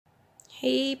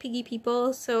Hey Piggy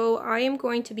people, so I am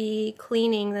going to be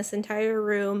cleaning this entire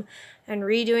room and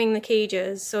redoing the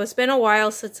cages. So it's been a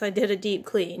while since I did a deep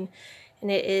clean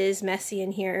and it is messy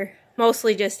in here,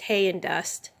 mostly just hay and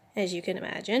dust, as you can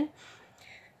imagine.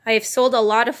 I have sold a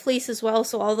lot of fleece as well,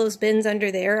 so all those bins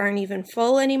under there aren't even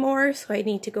full anymore, so I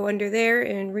need to go under there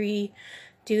and redo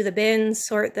the bins,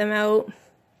 sort them out,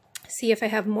 see if I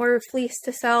have more fleece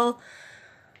to sell.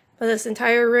 But this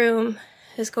entire room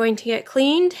is going to get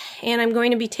cleaned, and I'm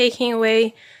going to be taking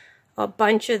away a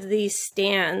bunch of these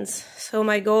stands. So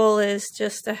my goal is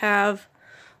just to have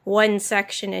one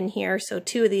section in here, so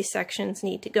 2 of these sections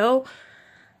need to go.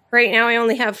 Right now I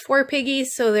only have 4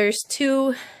 piggies, so there's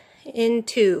 2 in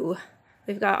 2.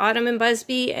 We've got Autumn and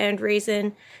Busby and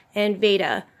Raisin and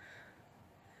Veda.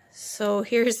 So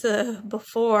here's the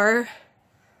before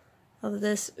of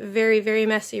this very, very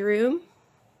messy room.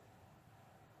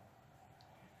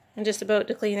 I'm just about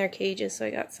to clean their cages, so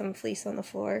I got some fleece on the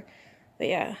floor. But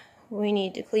yeah, we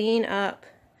need to clean up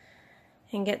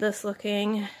and get this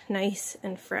looking nice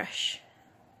and fresh.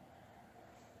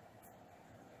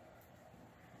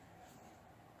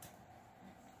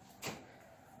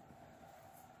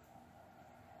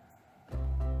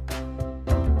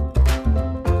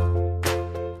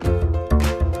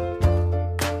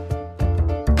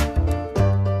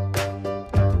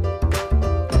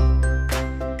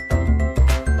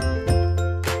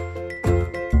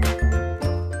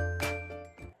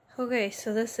 Okay,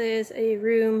 so this is a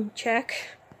room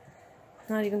check.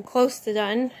 Not even close to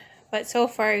done, but so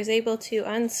far I was able to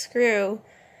unscrew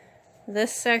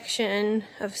this section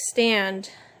of stand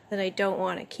that I don't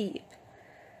want to keep.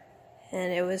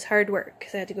 And it was hard work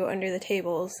because I had to go under the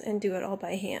tables and do it all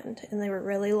by hand, and they were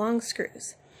really long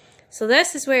screws. So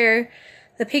this is where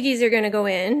the piggies are going to go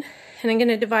in, and I'm going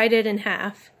to divide it in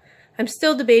half. I'm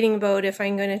still debating about if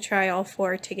I'm going to try all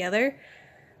 4 together,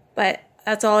 but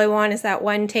that's all I want is that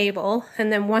one table.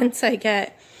 And then once I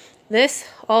get this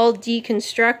all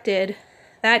deconstructed,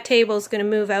 that table is going to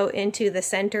move out into the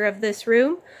center of this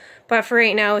room. But for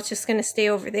right now, it's just going to stay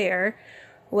over there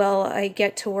while I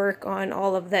get to work on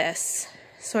all of this.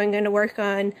 So I'm going to work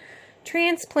on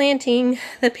transplanting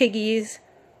the piggies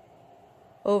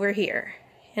over here.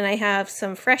 And I have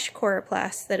some fresh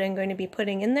coroplast that I'm going to be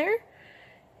putting in there.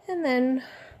 And then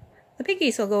the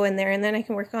piggies will go in there, and then I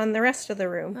can work on the rest of the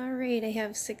room. Alright, I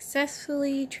have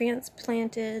successfully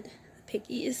transplanted the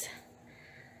piggies.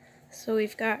 So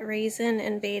we've got Raisin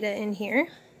and Veda in here.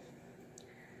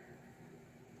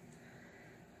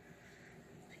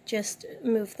 Just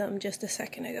moved them just a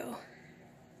second ago.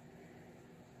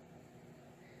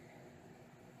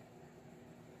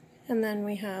 And then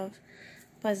we have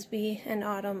Busby and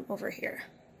Autumn over here.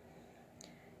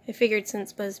 I figured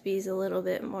since Busby's a little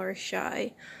bit more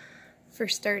shy, for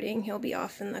starting, he'll be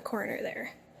off in the corner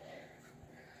there.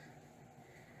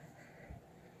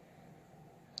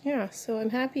 Yeah, so I'm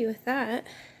happy with that.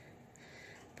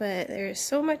 But there's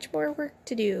so much more work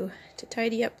to do to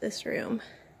tidy up this room.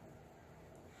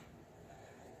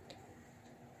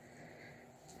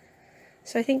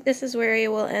 So I think this is where I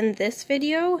will end this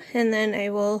video, and then I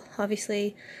will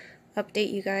obviously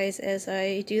update you guys as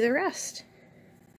I do the rest.